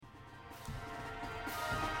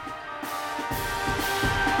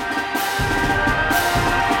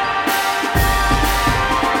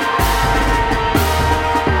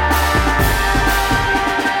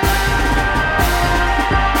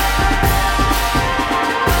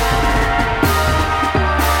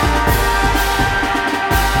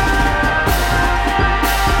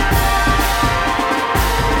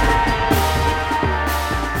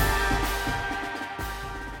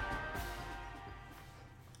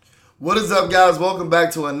What is up, guys? Welcome back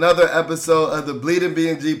to another episode of the Bleeding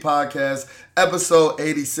B&G podcast, episode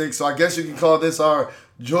 86. So I guess you can call this our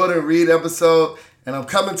Jordan Reed episode. And I'm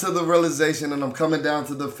coming to the realization and I'm coming down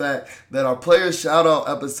to the fact that our player shout-out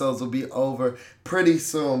episodes will be over pretty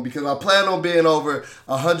soon because I plan on being over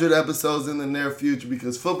 100 episodes in the near future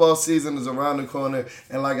because football season is around the corner.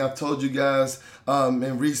 And like I've told you guys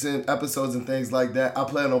in recent episodes and things like that, I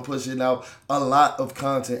plan on pushing out a lot of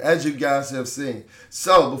content, as you guys have seen.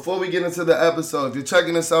 So before we get into the episode, if you're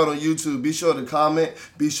checking us out on YouTube, be sure to comment,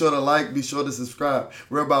 be sure to like, be sure to subscribe.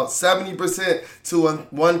 We're about 70% to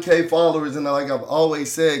 1K followers, and like I've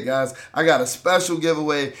always said, guys, I got a special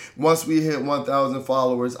giveaway once we hit 1,000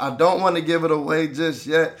 followers. I don't want to give it away just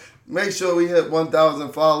yet. Make sure we hit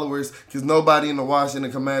 1,000 followers because nobody in the Washington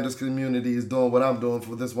Commanders community is doing what I'm doing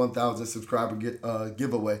for this 1,000 subscriber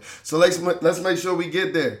giveaway. So let's make sure we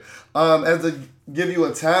get there. As a give you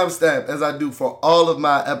a timestamp, as I do for all of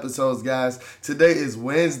my episodes, guys. Today is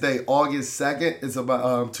Wednesday, August 2nd. It's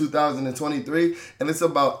about 2023, and it's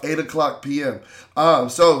about 8 o'clock p.m.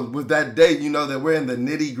 So with that date, you know that we're in the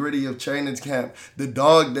nitty-gritty of training camp. The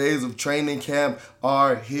dog days of training camp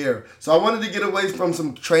are here. So I wanted to get away from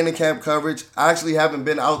some training camp coverage. I actually haven't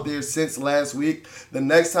been out there since last week. The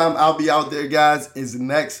next time I'll be out there, guys, is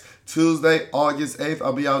next Tuesday, August 8th.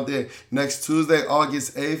 I'll be out there next Tuesday,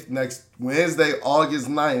 August 8th, next Wednesday, August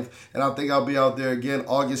 9th, and I think I'll be out there again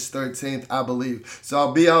August 13th, I believe. So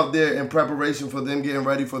I'll be out there in preparation for them getting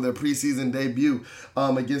ready for their preseason debut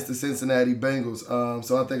against the Cincinnati Bengals.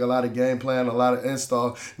 So I think a lot of game plan, a lot of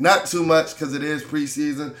install. Not too much because it is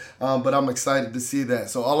preseason, but I'm excited to see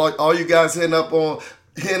that. So all you guys hitting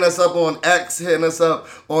us up on X, hitting us up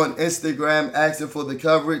on Instagram, asking for the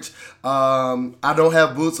coverage. I don't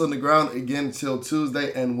have boots on the ground again until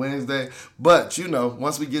Tuesday and Wednesday. But,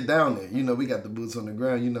 once we get down there, we got the boots on the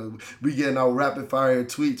ground. We getting our rapid-fire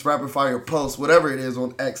tweets, rapid-fire posts, whatever it is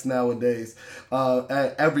on X nowadays,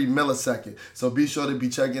 at every millisecond. So be sure to be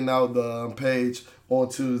checking out the page on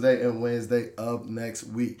Tuesday and Wednesday of next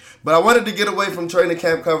week. But I wanted to get away from training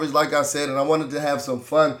camp coverage, like I said, and I wanted to have some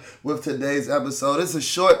fun with today's episode. It's a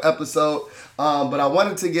short episode, but I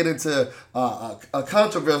wanted to get into a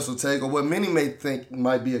controversial take, or what many may think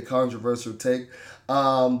might be a controversial take.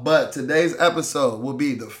 But today's episode will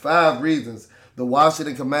be the 5 reasons the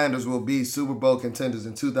Washington Commanders will be Super Bowl contenders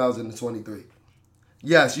in 2023.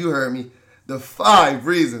 Yes, you heard me. The 5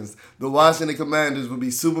 reasons the Washington Commanders will be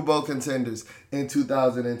Super Bowl contenders in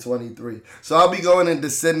 2023. So I'll be going in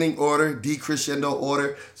descending order, decrescendo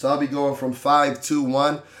order. So I'll be going from 5 to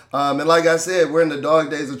 1. And like I said, we're in the dog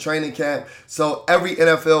days of training camp. So every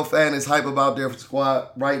NFL fan is hype about their squad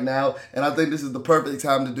right now. And I think this is the perfect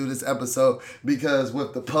time to do this episode because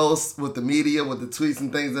with the posts, with the media, with the tweets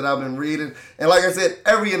and things that I've been reading. And like I said,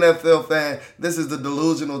 every NFL fan, this is the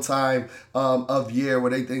delusional time of year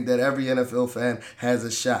where they think that every NFL fan has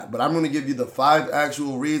a shot. But I'm going to give you the 5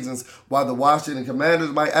 actual reasons why the Washington Commanders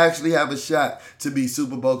might actually have a shot to be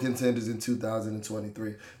Super Bowl contenders in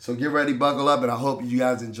 2023. So get ready, buckle up, and I hope you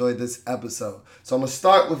guys enjoy this episode. So I'm going to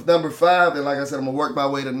start with number 5, and like I said, I'm going to work my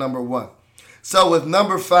way to number 1. So with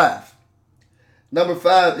number 5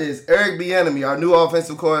 is Eric Bieniemy, our new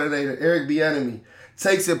offensive coordinator. Eric Bieniemy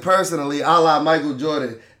takes it personally, a la Michael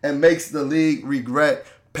Jordan, and makes the league regret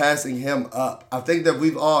passing him up. I think that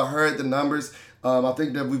we've all heard the numbers. I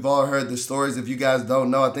think that we've all heard the stories. If you guys don't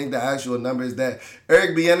know, I think the actual number is that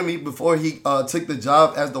Eric Bieniemy, before he took the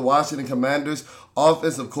job as the Washington Commanders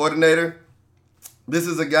offensive coordinator, this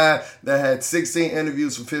is a guy that had 16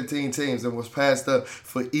 interviews for 15 teams and was passed up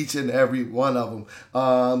for each and every one of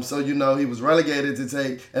them. So, he was relegated to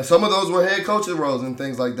take, and some of those were head coaching roles and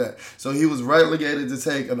things like that. So he was relegated to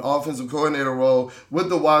take an offensive coordinator role with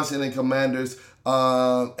the Washington Commanders.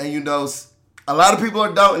 A lot of people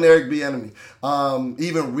are doubting Eric Bieniemy.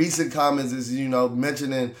 Even recent comments is,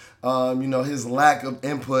 mentioning, his lack of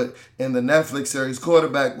input in the Netflix series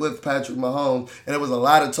Quarterback with Patrick Mahomes. And there was a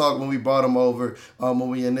lot of talk when we brought him over, when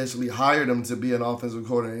we initially hired him to be an offensive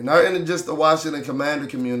coordinator. Not in just the Washington Commander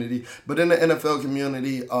community, but in the NFL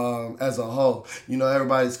community as a whole.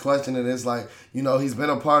 Everybody's questioning it's like, he's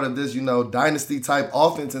been a part of this, dynasty-type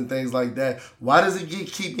offense and things like that. Why does he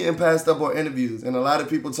keep getting passed up on interviews? And a lot of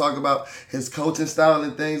people talk about his coaching style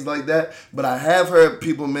and things like that. But I have heard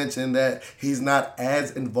people mention that he's not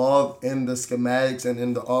as involved in the schematics and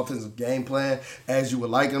in the offensive game plan as you would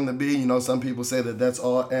like him to be. Some people say that that's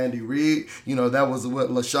all Andy Reid. That was what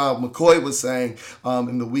LaShawn McCoy was saying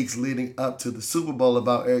in the weeks leading up to the Super Bowl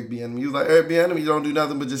about Eric Bieniemy. He was like, Eric Bieniemy, you don't do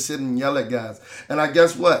nothing but just sit and yell at guys. And I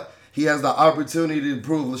guess what? He has the opportunity to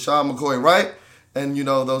prove LaShawn McCoy right. and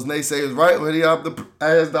those naysayers right when he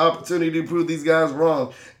has the opportunity to prove these guys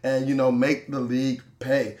wrong and make the league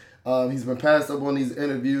pay. He's been passed up on these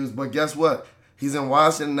interviews, but guess what? He's in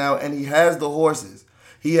Washington now, and he has the horses.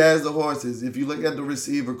 He has the horses. If you look at the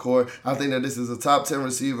receiver core, I think that this is a top 10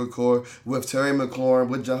 receiver core with Terry McLaurin,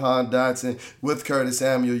 with Jahan Dotson, with Curtis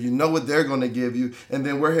Samuel. You know what they're going to give you. And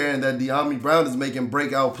then we're hearing that De'Ami Brown is making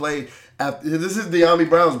breakout play. This is De'Ami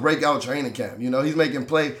Brown's breakout training camp. He's making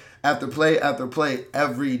play after play after play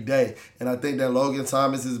every day. And I think that Logan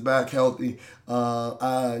Thomas is back healthy.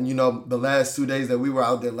 The last 2 days that we were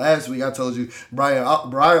out there last week, I told you Brian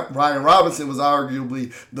Robinson was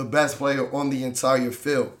arguably the best player on the entire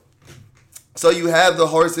field. So you have the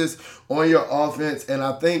horses on your offense, and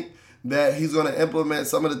I think that he's going to implement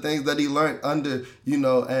some of the things that he learned under,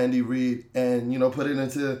 Andy Reid and, put it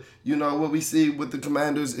into, what we see with the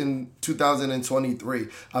Commanders in 2023.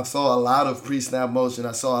 I saw a lot of pre-snap motion.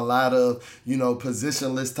 I saw a lot of,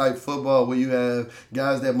 positionless type football where you have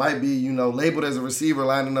guys that might be, labeled as a receiver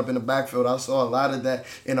lining up in the backfield. I saw a lot of that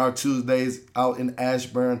in our Tuesdays out in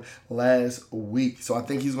Ashburn last week. So I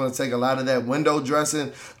think he's going to take a lot of that window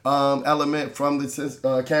dressing element from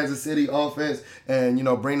the Kansas City offense and,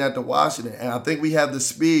 bring that to Washington. And I think we have the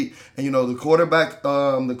speed and, the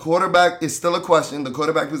quarterback is still a question. The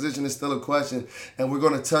quarterback position is still a question. And we're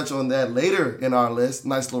going to touch on that later in our list.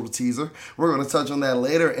 Nice little teaser. We're going to touch on that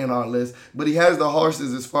later in our list. But he has the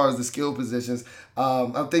horses as far as the skill positions.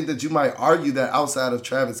 I think that you might argue that outside of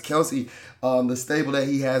Travis Kelce, the stable that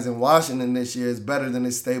he has in Washington this year is better than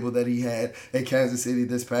the stable that he had at Kansas City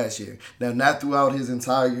this past year. Now, not throughout his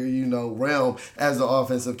entire, realm as the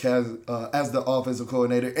offensive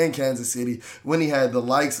coordinator in Kansas City when he had the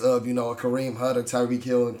likes of, a Kareem Hunt or Tyreek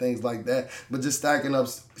Hill and things like that, but just stacking up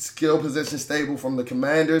skill position stable from the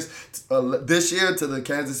Commanders this year to the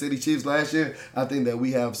Kansas City Chiefs last year. I think that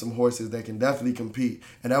we have some horses that can definitely compete,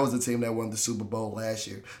 and that was the team that won the Super Bowl last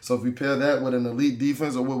year. So if we pair that with an elite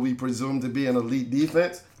defense or what we presume to be an elite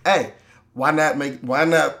defense, hey, why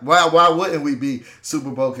wouldn't we be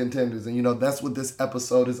Super Bowl contenders? And that's what this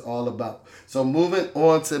episode is all about. So moving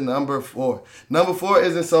on to number 4. Number 4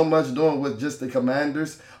 isn't so much doing with just the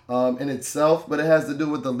Commanders in itself, but it has to do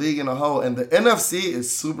with the league in a whole. And the NFC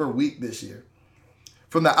is super weak this year.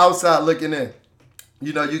 From the outside looking in.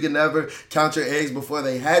 You can never count your eggs before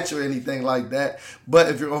they hatch or anything like that. But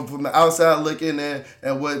if you're from the outside looking in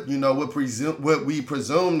at what we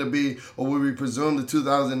presume to be or what we presume the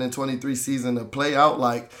 2023 season to play out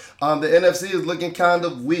like, the NFC is looking kind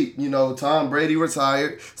of weak. Tom Brady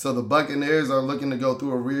retired, so the Buccaneers are looking to go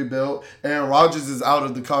through a rebuild. Aaron Rodgers is out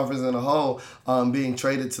of the conference in a whole, being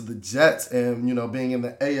traded to the Jets and, being in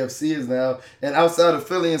the AFC is now. And outside of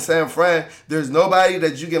Philly and San Fran, there's nobody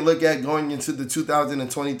that you can look at going into the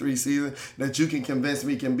 2023 season that you can convince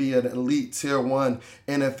me can be an elite tier 1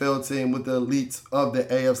 NFL team with the elites of the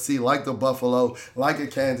AFC, like the Buffalo, like a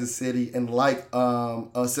Kansas City, and like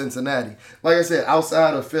a Cincinnati. Like I said,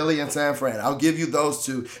 outside of Philly and San Fran, I'll give you those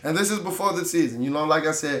two. And this is before the season. Like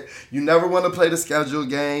I said, you never want to play the schedule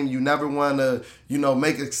game. You never want to,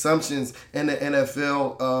 make assumptions in the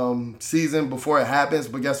NFL season before it happens.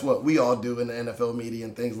 But guess what? We all do in the NFL media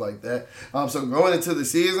and things like that. So going into the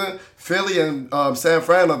season, Philly and San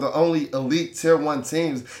Fran are the only elite tier 1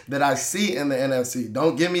 teams that I see in the NFC.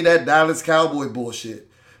 Don't give me that Dallas Cowboy bullshit.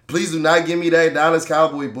 Please do not give me that Dallas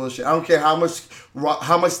Cowboy bullshit. I don't care how much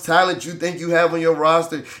talent you think you have on your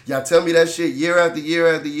roster. Y'all tell me that shit year after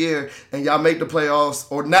year after year, and y'all make the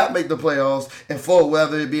playoffs or not make the playoffs in full,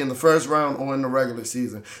 whether it be in the first round or in the regular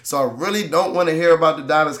season. So I really don't want to hear about the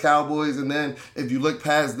Dallas Cowboys. And then if you look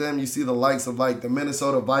past them, you see the likes of like the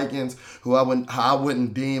Minnesota Vikings, who I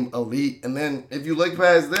wouldn't deem elite. And then if you look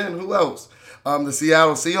past them, who else? The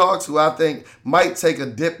Seattle Seahawks, who I think might take a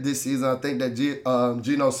dip this season. I think that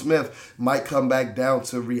Geno Smith might come back down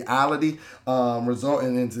to reality,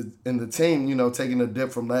 resulting in the team, taking a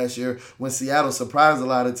dip from last year when Seattle surprised a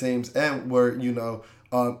lot of teams and were,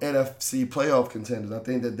 NFC playoff contenders. I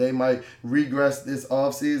think that they might regress this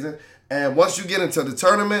offseason. And once you get into the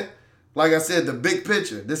tournament, like I said, the big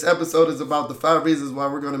picture. This episode is about the 5 reasons why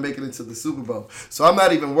we're going to make it into the Super Bowl. So I'm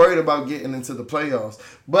not even worried about getting into the playoffs.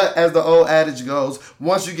 But as the old adage goes,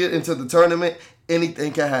 once you get into the tournament,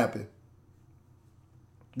 anything can happen.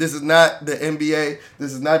 This is not the NBA.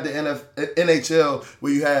 This is not the NHL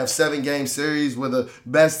where you have 7-game series where the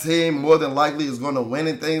best team more than likely is going to win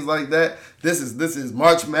and things like that. This is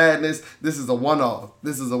March Madness. This is a one-off.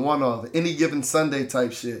 Any given Sunday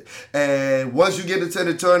type shit. And once you get into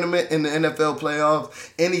the tournament in the NFL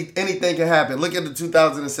playoffs, anything can happen. Look at the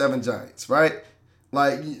 2007 Giants, right?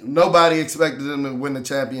 Like, nobody expected them to win the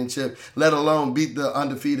championship, let alone beat the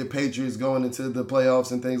undefeated Patriots going into the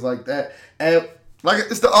playoffs and things like that. And like,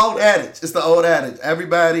 it's the old adage. It's the old adage.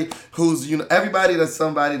 Everybody everybody that's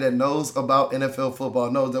somebody that knows about NFL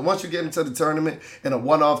football knows that once you get into the tournament in a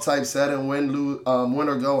one-off type setting, win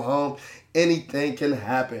or go home, anything can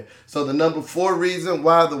happen. So the number 4 reason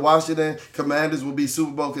why the Washington Commanders will be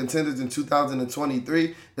Super Bowl contenders in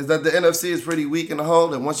 2023 is that the NFC is pretty weak in the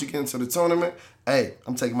whole. And once you get into the tournament, hey,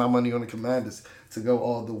 I'm taking my money on the Commanders to go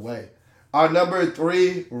all the way. Our number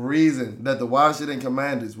 3 reason that the Washington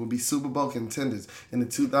Commanders will be Super Bowl contenders in the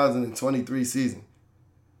 2023 season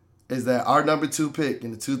is that our number 2 pick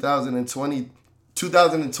in the 2020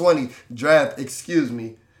 draft,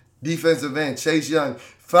 defensive end Chase Young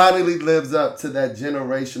finally lives up to that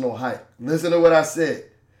generational hype. Listen to what I said.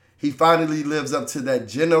 He finally lives up to that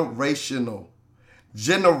generational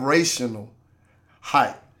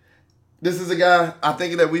hype. This is a guy, I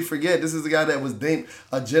think that we forget, this is a guy that was deemed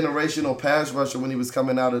a generational pass rusher when he was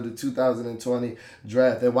coming out of the 2020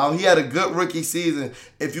 draft. And while he had a good rookie season,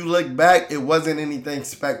 if you look back, it wasn't anything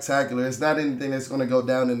spectacular. It's not anything that's going to go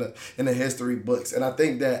down in the history books. And I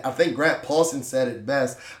think Grant Paulson said it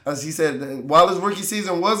best. As he said, while his rookie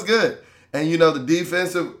season was good, and, the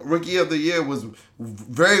defensive rookie of the year was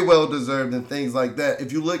very well deserved and things like that.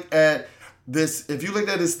 If you looked at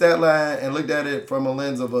his stat line and looked at it from a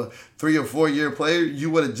lens of a 3 or 4 year player, you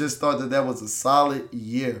would have just thought that was a solid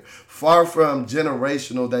year. Far from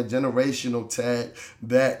that generational tag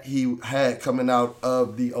that he had coming out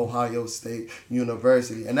of the Ohio State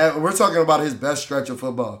University. And we're talking about his best stretch of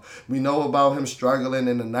football. We know about him struggling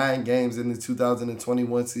in the 9 games in the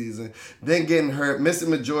 2021 season, then getting hurt, missing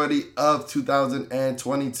majority of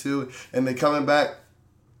 2022, and then coming back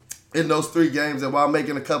in those 3 games, and while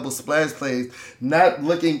making a couple splash plays, not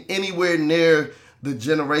looking anywhere near the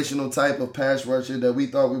generational type of pass rusher that we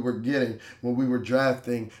thought we were getting when we were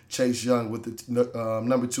drafting Chase Young with the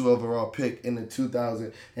number 2 overall pick in the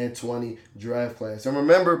 2020 draft class. And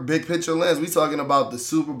remember, big picture lens, we talking about the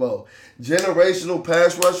Super Bowl. Generational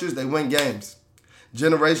pass rushers, they win games.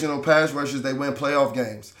 Generational pass rushers, they win playoff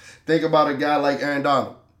games. Think about a guy like Aaron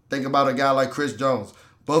Donald. Think about a guy like Chris Jones.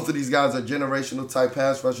 Both of these guys are generational type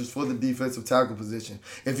pass rushers for the defensive tackle position.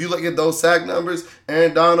 If you look at those sack numbers,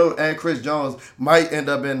 Aaron Donald and Chris Jones might end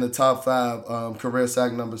up in the top 5 career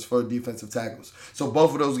sack numbers for defensive tackles. So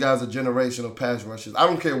both of those guys are generational pass rushers. I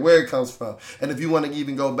don't care where it comes from. And if you want to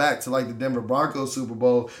even go back to like the Denver Broncos Super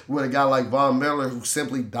Bowl with a guy like Von Miller who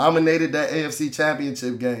simply dominated that AFC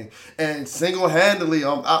Championship game and single-handedly,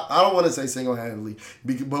 I don't want to say single-handedly,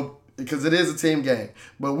 because it is a team game.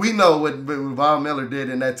 But we know what Von Miller did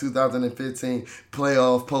in that 2015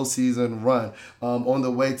 playoff postseason run on the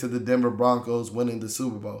way to the Denver Broncos winning the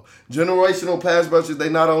Super Bowl. Generational pass rushers, they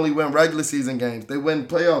not only win regular season games, they win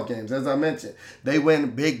playoff games, as I mentioned. They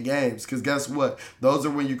win big games because guess what? Those are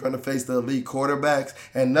when you're going to face the elite quarterbacks,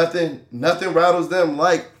 and nothing rattles them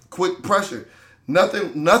like quick pressure.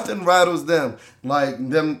 Nothing rattles them like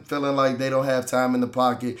them feeling like they don't have time in the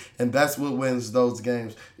pocket, and that's what wins those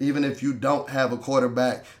games. Even if you don't have a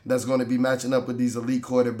quarterback that's going to be matching up with these elite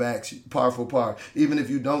quarterbacks par for par. Even if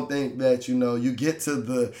you don't think that, you get to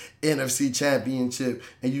the NFC Championship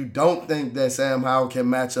and you don't think that Sam Howell can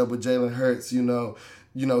match up with Jalen Hurts,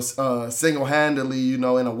 single-handedly, in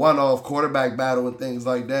a one-off quarterback battle and things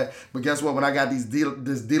like that. But guess what? When I got this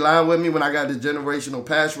D-line with me, when I got this generational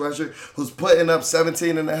pass rusher who's putting up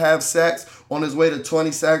 17 and a half sacks on his way to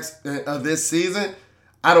 20 sacks this season,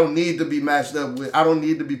 I don't need to be matched up with, I don't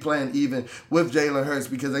need to be playing even with Jalen Hurts,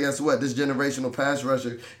 because guess what? This generational pass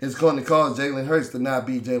rusher is going to cause Jalen Hurts to not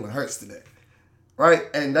be Jalen Hurts today. Right?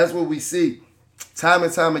 And that's what we see time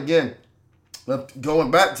and time again.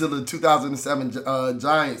 Going back to the 2007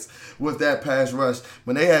 Giants with that pass rush,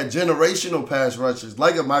 when they had generational pass rushers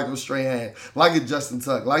like a Michael Strahan, like a Justin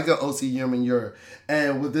Tuck, like a O.C. Yerman-Ure,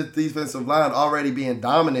 and with this defensive line already being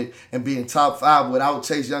dominant and being top 5 without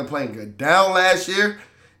Chase Young playing good down last year,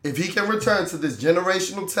 if he can return to this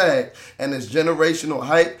generational tag and this generational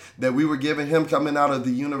hype that we were giving him coming out of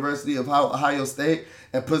the University of Ohio State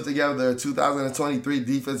and put together a 2023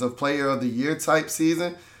 Defensive Player of the Year type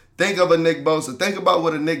season, think of a Nick Bosa. Think about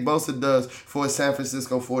what a Nick Bosa does for a San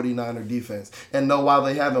Francisco 49er defense. And know while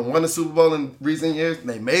they haven't won a Super Bowl in recent years,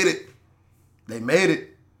 they made it. They made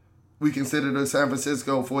it. We consider the San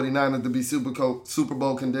Francisco 49ers to be Super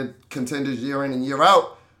Bowl contenders year in and year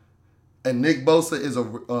out. And Nick Bosa is a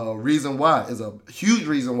reason why, is a huge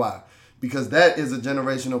reason why. because that is a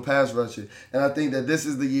generational pass rusher. And I think that this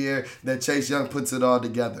is the year that Chase Young puts it all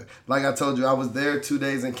together. Like I told you, I was there 2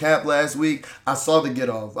 days in camp last week. I saw the get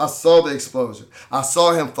off. I saw the explosion. I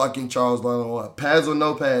saw him fucking Charles Leno up. Pads or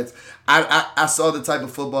no pads. I saw the type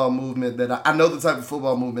of football movement that I know the type of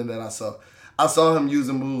football movement that I saw. I saw him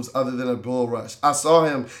using moves other than a bull rush. I saw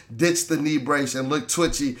him ditch the knee brace and look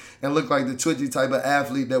twitchy and look like the twitchy type of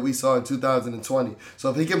athlete that we saw in 2020.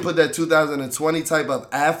 So if he can put that 2020 type of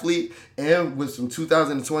athlete in with some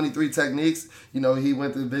 2023 techniques, he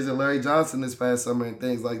went to visit Larry Johnson this past summer and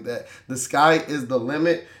things like that. The sky is the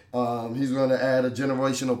limit. He's going to add a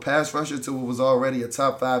generational pass rusher to what was already a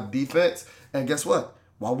top 5 defense. And guess what?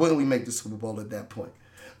 Why wouldn't we make the Super Bowl at that point?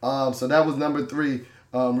 So that was number 3.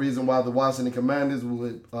 Reason why the Washington Commanders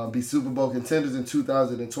would be Super Bowl contenders in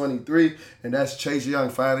 2023, and that's Chase Young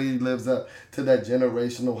finally lives up to that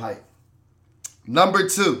generational height. Number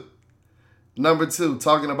two,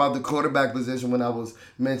 talking about the quarterback position when I was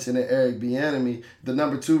mentioning Eric Bieniemy, the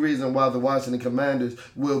number 2 reason why the Washington Commanders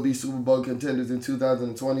will be Super Bowl contenders in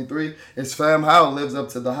 2023 is Sam Howell lives up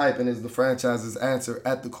to the hype and is the franchise's answer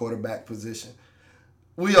at the quarterback position.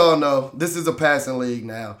 We all know this is a passing league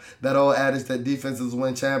now. That old adage that defenses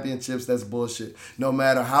win championships, that's bullshit. No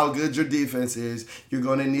matter how good your defense is, you're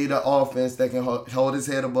going to need an offense that can hold his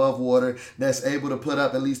head above water, that's able to put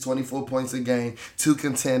up at least 24 points a game to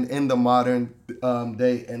contend in the modern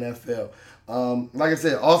day NFL. Like I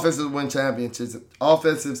said, offenses win championships.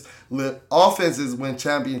 Offenses win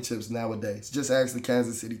championships nowadays. Just ask the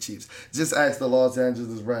Kansas City Chiefs. Just ask the Los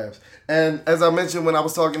Angeles Rams. And as I mentioned when I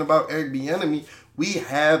was talking about Eric Bieniemy, we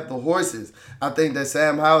have the horses. I think that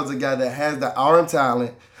Sam Howell is a guy that has the arm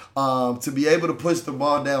talent to be able to push the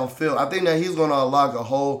ball downfield. I think that he's going to unlock a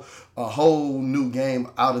whole new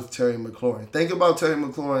game out of Terry McLaurin. Think about Terry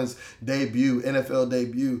McLaurin's NFL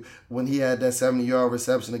debut, when he had that 70-yard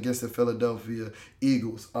reception against the Philadelphia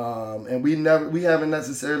Eagles. And we haven't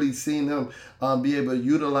necessarily seen him be able to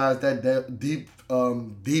utilize that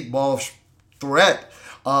deep ball threat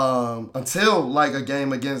until like a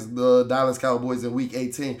game against the Dallas Cowboys in Week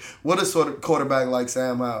 18. What a sort of quarterback like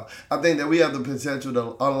Sam Howell. I think that we have the potential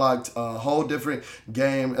to unlock a whole different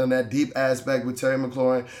game in that deep aspect with Terry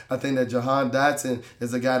McLaurin. I think that Jahan Dotson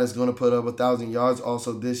is a guy that's going to put up 1,000 yards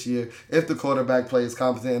also this year if the quarterback play is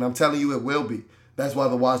competent, and I'm telling you it will be. That's why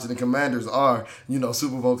the Washington Commanders are,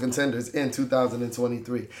 Super Bowl contenders in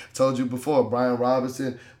 2023. Told you before, Brian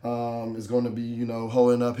Robinson is going to be,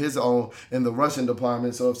 holding up his own in the rushing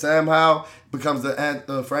department. So if Sam Howell becomes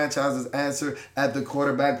the franchise's answer at the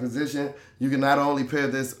quarterback position, you can not only pair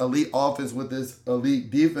this elite offense with this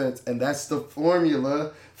elite defense, and that's the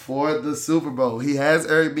formula for the Super Bowl. He has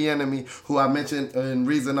Eric Bieniemy, who I mentioned in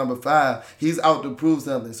reason number 5. He's out to prove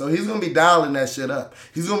something. So he's going to be dialing that shit up.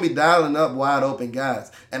 He's going to be dialing up wide open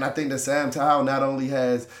guys. And I think that Sam Howell not only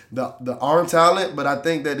has the arm talent, but I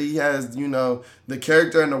think that he has, the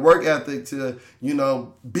character and the work ethic to,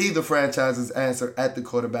 be the franchise's answer at the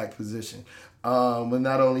quarterback position. With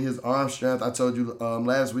not only his arm strength, I told you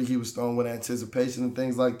last week he was throwing with anticipation and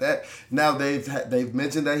things like that. Now they've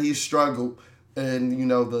mentioned that he's struggled in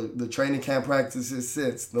the training camp practices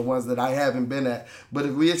since, the ones that I haven't been at. But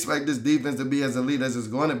if we expect this defense to be as elite as it's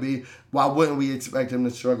going to be, why wouldn't we expect him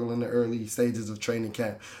to struggle in the early stages of training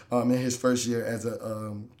camp in his first year as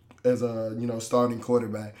a starting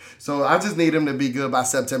quarterback? So I just need him to be good by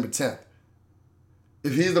September 10th.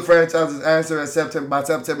 If he's the franchise's answer by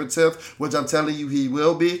September 10th, which I'm telling you he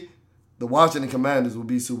will be, the Washington Commanders will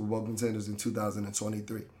be Super Bowl contenders in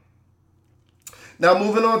 2023. Now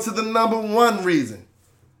moving on to the number 1 reason.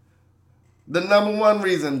 The number 1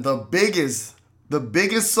 reason, the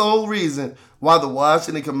biggest sole reason why the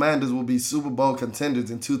Washington Commanders will be Super Bowl contenders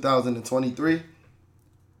in 2023,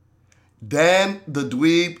 Dan the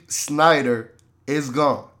Dweeb Snyder is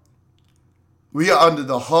gone. We are under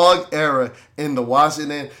the hog era in the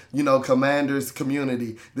Washington, Commanders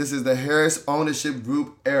community. This is the Harris ownership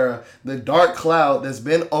group era. The dark cloud that's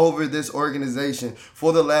been over this organization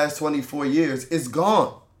for the last 24 years is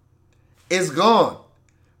gone. It's gone.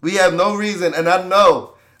 We have no reason, and I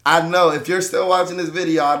know, if you're still watching this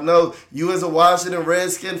video, I know you as a Washington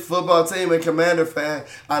Redskin football team and Commander fan,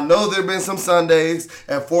 I know there have been some Sundays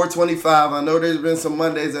at 4:25. I know there's been some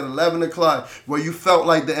Mondays at 11 o'clock where you felt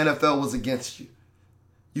like the NFL was against you.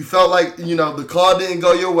 You felt like, the call didn't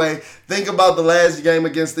go your way. Think about the last game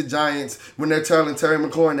against the Giants when they're telling Terry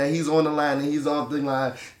McLaurin that he's on the line and he's off the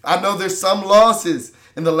line. I know there's some losses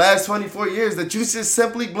in the last 24 years that you just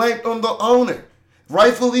simply blamed on the owner.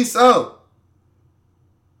 Rightfully so.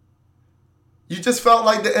 You just felt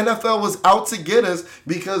like the NFL was out to get us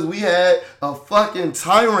because we had a fucking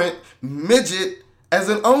tyrant midget as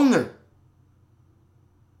an owner.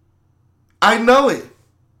 I know it.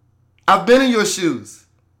 I've been in your shoes.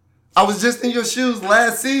 I was just in your shoes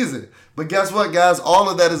last season. But guess what, guys? All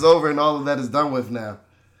of that is over and all of that is done with now.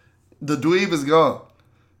 The dweeb is gone.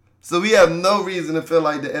 So we have no reason to feel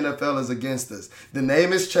like the NFL is against us. The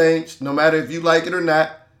name has changed, no matter if you like it or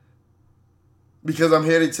not. Because I'm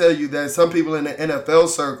here to tell you that some people in the NFL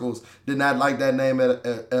circles did not like that name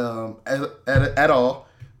at all.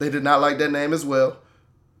 They did not like that name as well.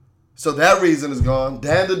 So that reason is gone.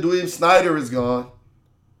 Dan the Dweeb Snyder is gone.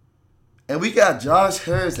 And we got Josh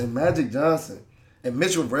Harris and Magic Johnson and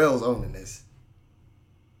Mitchell Rails owning this.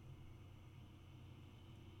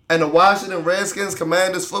 And the Washington Redskins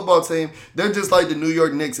Commanders football team, they're just like the New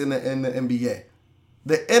York Knicks in the NBA.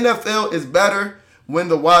 The NFL is better when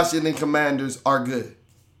the Washington Commanders are good.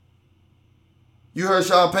 You heard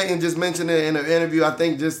Sean Payton just mention it in an interview, I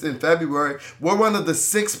think just in February. We're one of the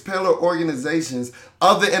 6 pillar organizations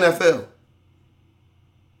of the NFL.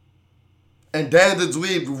 And Dan the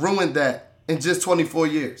Dweeb ruined that in just 24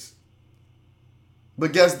 years.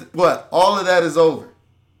 But guess what? All of that is over.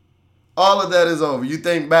 All of that is over. You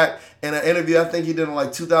think back in an interview I think he did in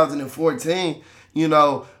like 2014,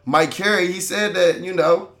 Mike Carey, he said that,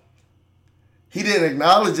 he didn't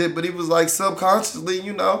acknowledge it, but he was like subconsciously,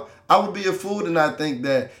 I would be a fool to not think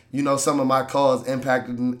that, some of my calls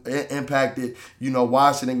impacted,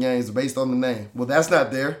 Washington games based on the name. Well, that's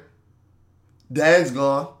not there. Dan's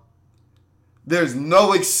gone. There's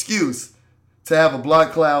no excuse to have a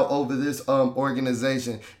black cloud over this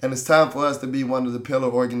organization. And it's time for us to be one of the pillar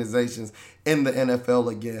organizations in the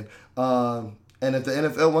NFL again. And if the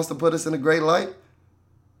NFL wants to put us in a great light,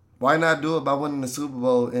 why not do it by winning the Super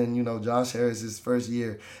Bowl in, Josh Harris's first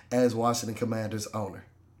year as Washington Commanders owner?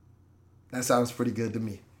 That sounds pretty good to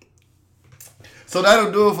me. So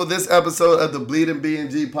that'll do it for this episode of the Bleeding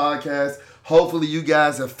B&G podcast. Hopefully you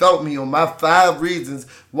guys have felt me on my 5 reasons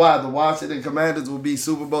why the Washington Commanders will be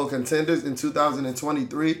Super Bowl contenders in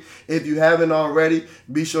 2023. If you haven't already,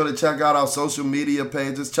 be sure to check out our social media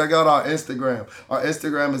pages. Check out our Instagram. Our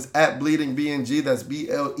Instagram is @BleedingBNG. That's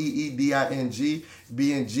BLEEDING,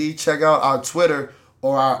 BNG. Check out our Twitter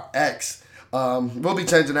or our X. We'll be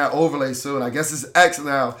changing that overlay soon. I guess it's X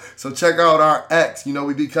now. So check out our X.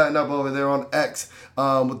 We be cutting up over there on X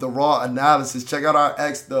with the raw analysis. Check out our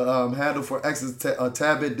X. The handle for X is a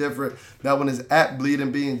tad bit different. That one is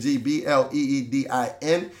 @BleedingBNG,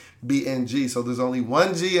 BLEEDINBNG. So there's only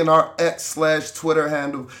one G in our X/Twitter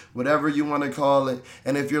handle, whatever you want to call it.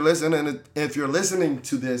 And if you're listening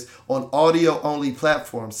to this on audio only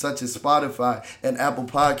platforms such as Spotify and Apple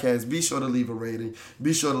Podcasts, be sure to leave a rating.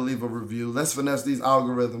 Be sure to leave a review. Let's finesse these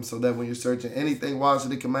algorithms so that when you're searching anything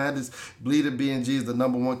Washington Commanders, Bleeding B&G is the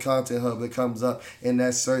 #1 content hub that comes up in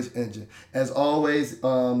that search engine. As always,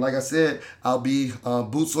 like I said, I'll be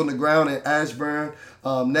boots on the ground in Ashburn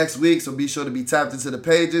next week, so be sure to be tapped into the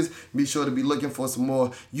pages. Be sure to be looking for some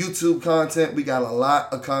more YouTube content. We got a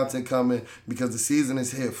lot of content coming because the season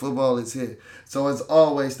is here. Football is here. So as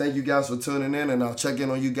always, thank you guys for tuning in, and I'll check in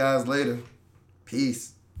on you guys later.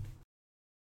 Peace.